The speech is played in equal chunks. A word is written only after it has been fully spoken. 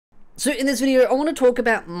So in this video, I want to talk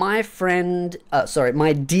about my dear friend,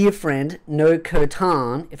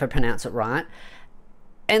 Nokotan, if I pronounce it right.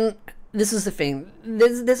 And this is the thing,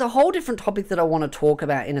 there's a whole different topic that I want to talk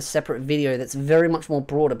about in a separate video that's very much more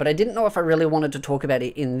broader, but I didn't know if I really wanted to talk about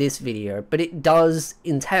it in this video, but it does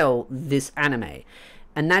entail this anime.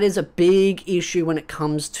 And that is a big issue when it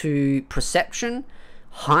comes to perception,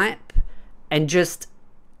 hype, and just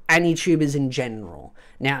AniTubers in general.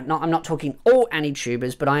 Now, I'm not talking all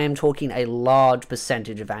AniTubers, but I am talking a large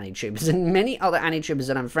percentage of AniTubers, and many other AniTubers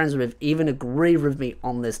that I'm friends with even agree with me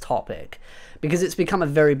on this topic, because it's become a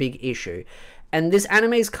very big issue. And this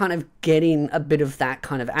anime is kind of getting a bit of that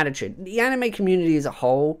kind of attitude. The anime community as a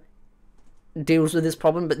whole deals with this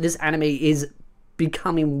problem, but this anime is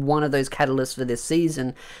becoming one of those catalysts for this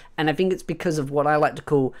season, and I think it's because of what I like to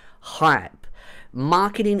call hype.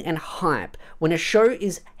 Marketing and hype. When a show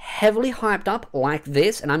is heavily hyped up like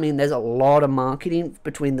this, and I mean there's a lot of marketing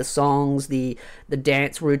between the songs, the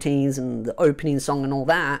dance routines, and the opening song and all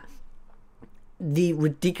that, the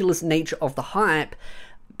ridiculous nature of the hype,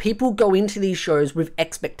 people go into these shows with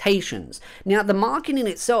expectations. Now, the marketing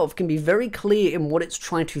itself can be very clear in what it's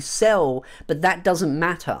trying to sell, but that doesn't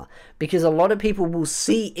matter, because a lot of people will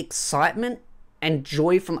see excitement and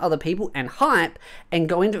joy from other people and hype and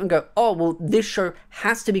go into it and go, oh, well, this show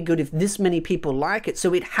has to be good if this many people like it,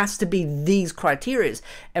 so it has to be these criteria.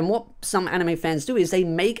 And what some anime fans do is they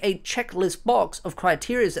make a checklist box of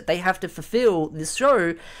criteria that they have to fulfill this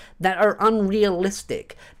show that are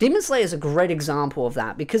unrealistic. Demon Slayer is a great example of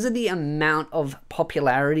that. Because of the amount of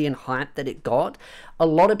popularity and hype that it got, a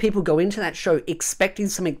lot of people go into that show expecting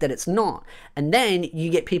something that it's not. And then you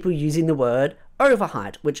get people using the word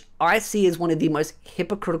overhyped, which I see as one of the most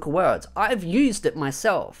hypocritical words. I've used it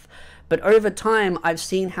myself, but over time I've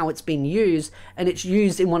seen how it's been used, and it's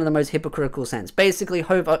used in one of the most hypocritical sense. Basically,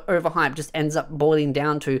 overhyped just ends up boiling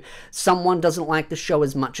down to someone doesn't like the show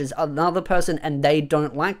as much as another person, and they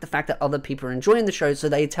don't like the fact that other people are enjoying the show, so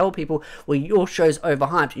they tell people, well, your show's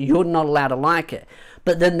overhyped, you're not allowed to like it.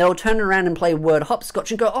 But then they'll turn around and play word hopscotch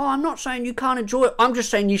and go, oh, I'm not saying you can't enjoy it, I'm just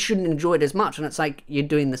saying you shouldn't enjoy it as much. And it's like, you're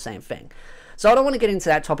doing the same thing. So I don't want to get into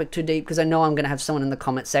that topic too deep, because I know I'm going to have someone in the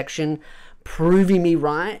comment section proving me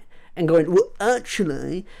right and going, well,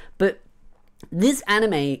 actually. But this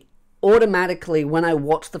anime, automatically, when I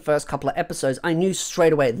watched the first couple of episodes, I knew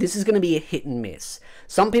straight away this is going to be a hit and miss.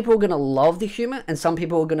 Some people are going to love the humor, and some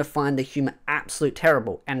people are going to find the humor absolute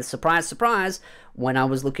terrible. And surprise, surprise, when I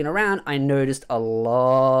was looking around, I noticed a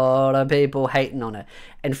lot of people hating on it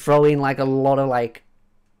and throwing like a lot of like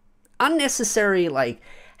unnecessary like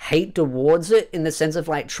hate towards it, in the sense of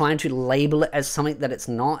like trying to label it as something that it's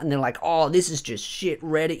not, and they're like, oh, this is just shit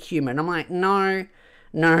Reddit humor. And I'm like, no,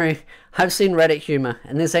 I've seen Reddit humor,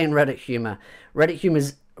 and this ain't Reddit humor. Reddit humor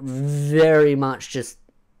is very much just,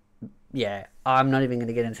 yeah, I'm not even going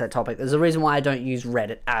to get into that topic. There's a reason why I don't use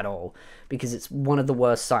Reddit at all, because it's one of the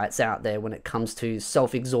worst sites out there when it comes to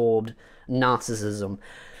self-absorbed narcissism.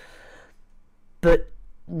 But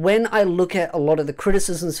when I look at a lot of the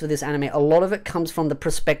criticisms for this anime, a lot of it comes from the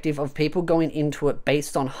perspective of people going into it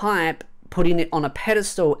based on hype, putting it on a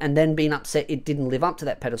pedestal, and then being upset it didn't live up to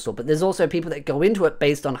that pedestal. But there's also people that go into it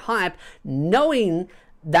based on hype, knowing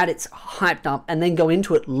that it's hyped up, and then go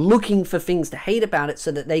into it looking for things to hate about it, so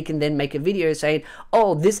that they can then make a video saying,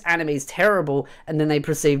 oh, this anime is terrible, and then they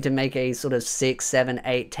proceed to make a sort of 6, 7,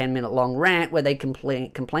 8, 10 minute long rant where they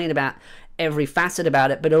complain about every facet about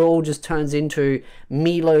it, but it all just turns into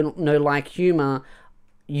me no like humor,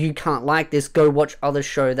 you can't like this, go watch other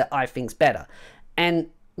show that I think's better. And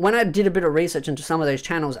when I did a bit of research into some of those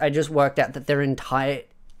channels, I just worked out that their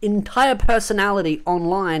entire personality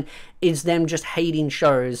online is them just hating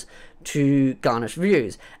shows to garnish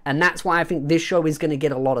views. And that's why I think this show is going to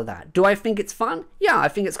get a lot of that. Do I think it's fun? Yeah, I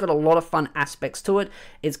think it's got a lot of fun aspects to it.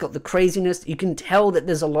 It's got the craziness. You can tell that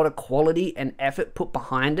there's a lot of quality and effort put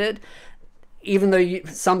behind it. Even though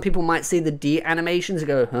some people might see the deer animations and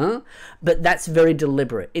go, huh? But that's very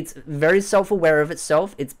deliberate. It's very self-aware of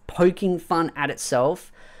itself. It's poking fun at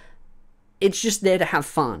itself. It's just there to have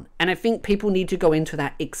fun. And I think people need to go into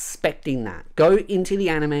that expecting that. Go into the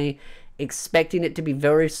anime expecting it to be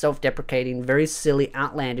very self-deprecating, very silly,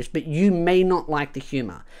 outlandish, but you may not like the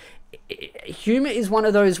humor. Humor is one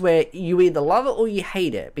of those where you either love it or you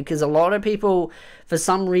hate it, because a lot of people, for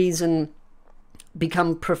some reason,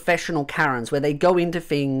 become professional Karens, where they go into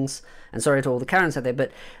things, and sorry to all the Karens out there,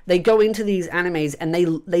 but they go into these animes and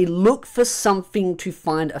they look for something to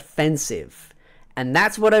find offensive, And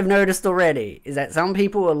that's what I've noticed already, is that some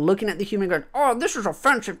people are looking at the human going, oh, this is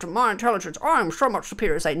offensive to my intelligence, I'm so much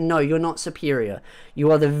superior. It's like, no, you're not superior.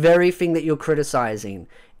 You are the very thing that you're criticizing.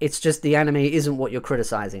 It's just the anime isn't what you're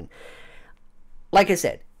criticizing. Like I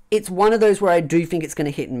said, it's one of those where I do think it's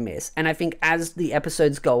going to hit and miss. And I think as the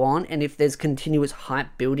episodes go on, and if there's continuous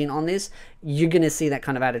hype building on this, you're going to see that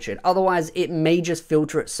kind of attitude. Otherwise, it may just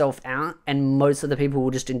filter itself out, and most of the people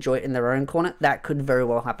will just enjoy it in their own corner. That could very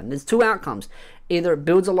well happen. There's two outcomes. Either it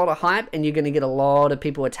builds a lot of hype, and you're going to get a lot of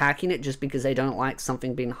people attacking it just because they don't like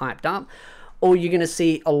something being hyped up, or you're going to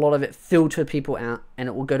see a lot of it filter people out, and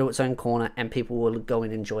it will go to its own corner, and people will go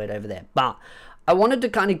and enjoy it over there. But I wanted to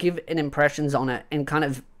kind of give an impressions on it and kind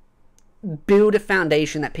of build a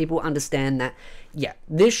foundation that people understand that, yeah,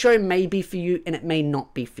 this show may be for you and it may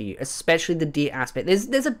not be for you, especially the deer aspect.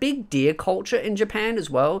 There's a big deer culture in Japan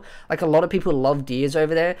as well. Like, a lot of people love deers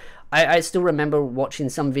over there. I still remember watching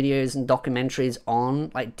some videos and documentaries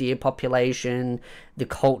on like deer population, the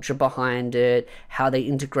culture behind it, how they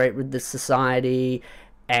integrate with the society,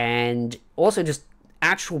 and also just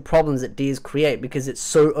actual problems that deers create because it's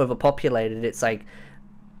so overpopulated. It's like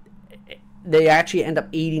they actually end up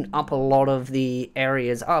eating up a lot of the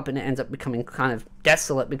areas up, and it ends up becoming kind of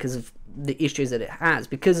desolate because of the issues that it has.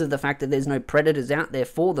 Because of the fact that there's no predators out there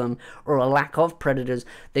for them, or a lack of predators,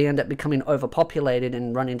 they end up becoming overpopulated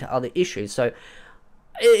and run into other issues. So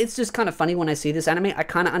it's just kind of funny when I see this anime. I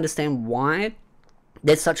kind of understand why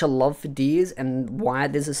there's such a love for deers and why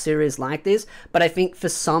there's a series like this. But I think for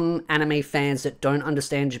some anime fans that don't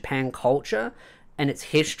understand Japan culture and its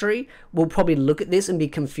history, will probably look at this and be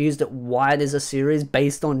confused at why there's a series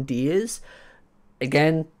based on deers.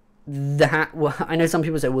 Again, well, I know some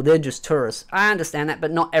people say, well, they're just tourists. I understand that,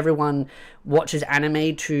 but not everyone watches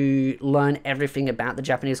anime to learn everything about the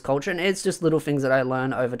Japanese culture, and it's just little things that I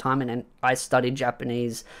learn over time. And I studied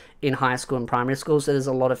Japanese in high school and primary school, so there's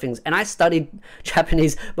a lot of things. And I studied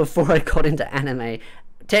Japanese before I got into anime.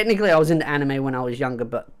 Technically, I was into anime when I was younger,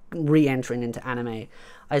 but re-entering into anime,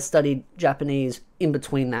 I studied Japanese in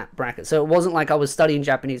between that bracket. So it wasn't like I was studying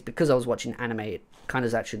Japanese because I was watching anime. It kind of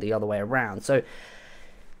is actually the other way around. So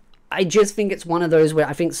I just think it's one of those where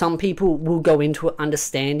I think some people will go into it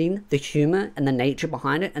understanding the humor and the nature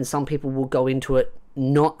behind it, and some people will go into it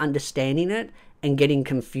not understanding it and getting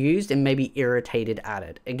confused and maybe irritated at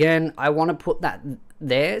it. Again, I want to put that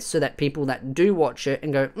there so that people that do watch it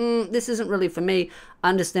and go, this isn't really for me,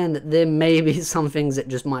 understand that there may be some things that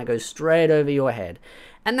just might go straight over your head.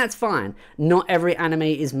 And that's fine. Not every anime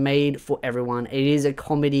is made for everyone. It is a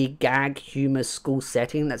comedy, gag, humor, school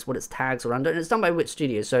setting. That's what its tags are under. And it's done by Wit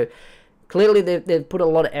Studios. So clearly they've put a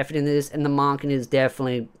lot of effort into this, and the marketing has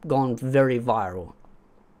definitely gone very viral.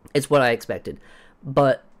 It's what I expected.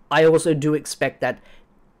 But I also do expect that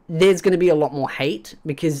there's going to be a lot more hate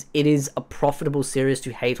because it is a profitable series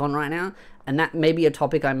to hate on right now. And that may be a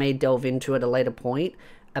topic I may delve into at a later point,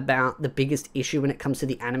 about the biggest issue when it comes to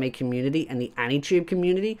the anime community and the AniTube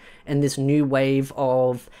community and this new wave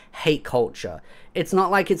of hate culture. It's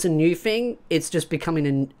not like it's a new thing, it's just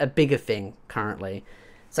becoming a bigger thing currently.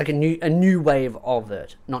 It's like a new wave of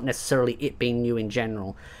it, not necessarily it being new in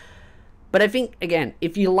general. But I think, again,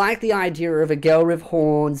 if you like the idea of a girl with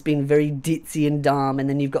horns being very ditzy and dumb, and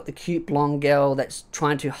then you've got the cute blonde girl that's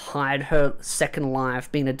trying to hide her second life,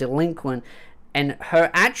 being a delinquent, and her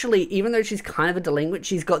actually, even though she's kind of a delinquent,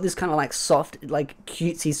 she's got this kind of like soft, like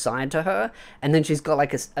cutesy side to her. And then she's got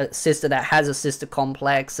like a sister that has a sister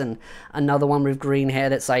complex, and another one with green hair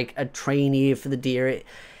that's like a trainee for the deer.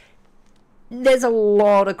 There's a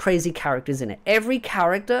lot of crazy characters in it. Every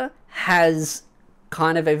character has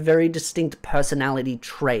kind of a very distinct personality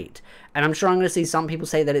trait. And I'm sure I'm going to see some people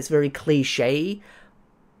say that it's very cliche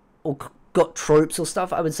or got tropes or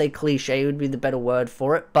stuff. I would say cliche would be the better word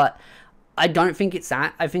for it. But I don't think it's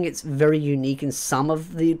that. I think it's very unique in some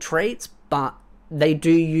of the traits, but they do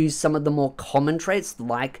use some of the more common traits,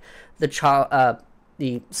 like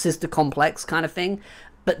the sister complex kind of thing.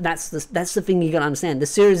 But that's the thing you gotta understand. The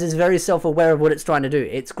series is very self-aware of what it's trying to do.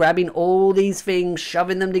 It's grabbing all these things,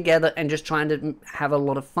 shoving them together, and just trying to have a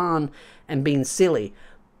lot of fun and being silly.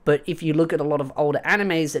 But if you look at a lot of older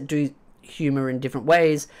animes that do humor in different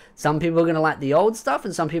ways, some people are gonna like the old stuff,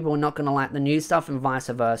 and some people are not gonna like the new stuff, and vice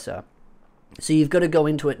versa. So you've got to go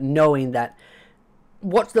into it knowing that,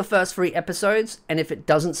 watch the first 3 episodes, and if it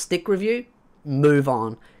doesn't stick with you, move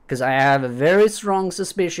on. Because I have a very strong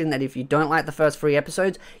suspicion that if you don't like the first 3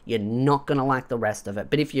 episodes, you're not going to like the rest of it.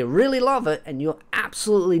 But if you really love it, and you're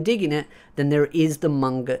absolutely digging it, then there is the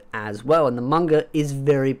manga as well. And the manga is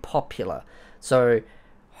very popular. So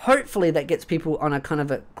hopefully that gets people on a kind of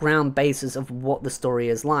a ground basis of what the story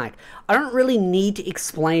is like. I don't really need to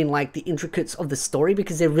explain like the intricacies of the story,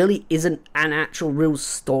 because there really isn't an actual real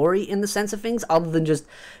story in the sense of things, other than just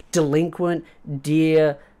delinquent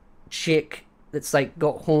deer chick that's like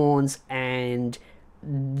got horns, and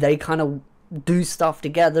they kind of do stuff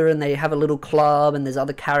together, and they have a little club, and there's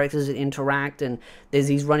other characters that interact, and there's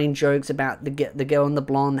these running jokes about the girl in the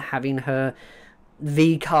blonde having her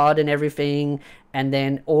V card and everything, and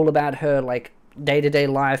then all about her like day-to-day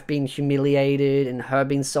life being humiliated, and her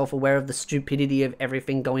being self-aware of the stupidity of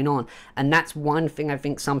everything going on. And that's one thing I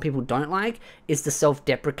think some people don't like, is the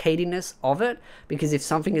self-deprecatingness of it, because if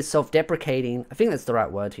something is self-deprecating, I think that's the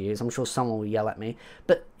right word to use, I'm sure someone will yell at me,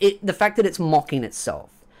 but the fact that it's mocking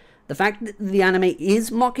itself, the fact that the anime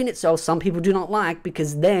is mocking itself, some people do not like,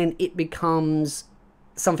 because then it becomes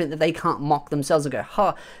something that they can't mock themselves and go,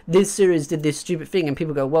 huh, this series did this stupid thing, and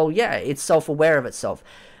people go, well, yeah, it's self-aware of itself.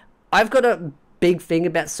 I've got a big thing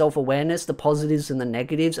about self-awareness, the positives and the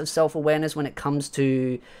negatives of self-awareness when it comes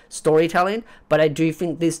to storytelling, but I do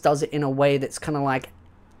think this does it in a way that's kind of like,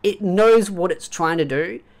 it knows what it's trying to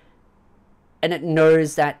do, and it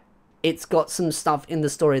knows that it's got some stuff in the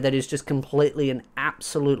story that is just completely and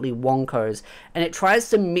absolutely wonkos, and it tries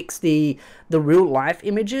to mix the real life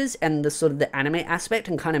images and the sort of the anime aspect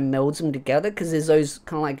and kind of melds them together, because there's those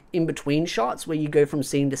kind of like in between shots where you go from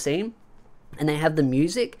scene to scene, and they have the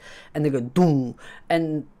music and they go doom,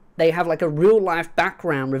 and they have like a real life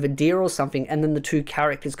background with a deer or something, and then the two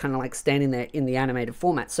characters kind of like standing there in the animated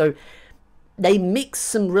format. So they mix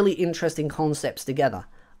some really interesting concepts together.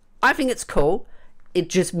 I think it's cool. It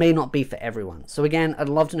just may not be for everyone. So again, I'd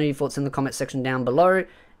love to know your thoughts in the comment section down below.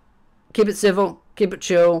 Keep it civil, keep it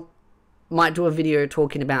chill. Might do a video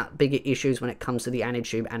talking about bigger issues when it comes to the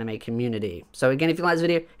AniTube anime community. So again, if you like this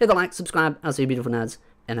video, hit the like, subscribe, and I'll see you beautiful nerds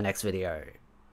in the next video.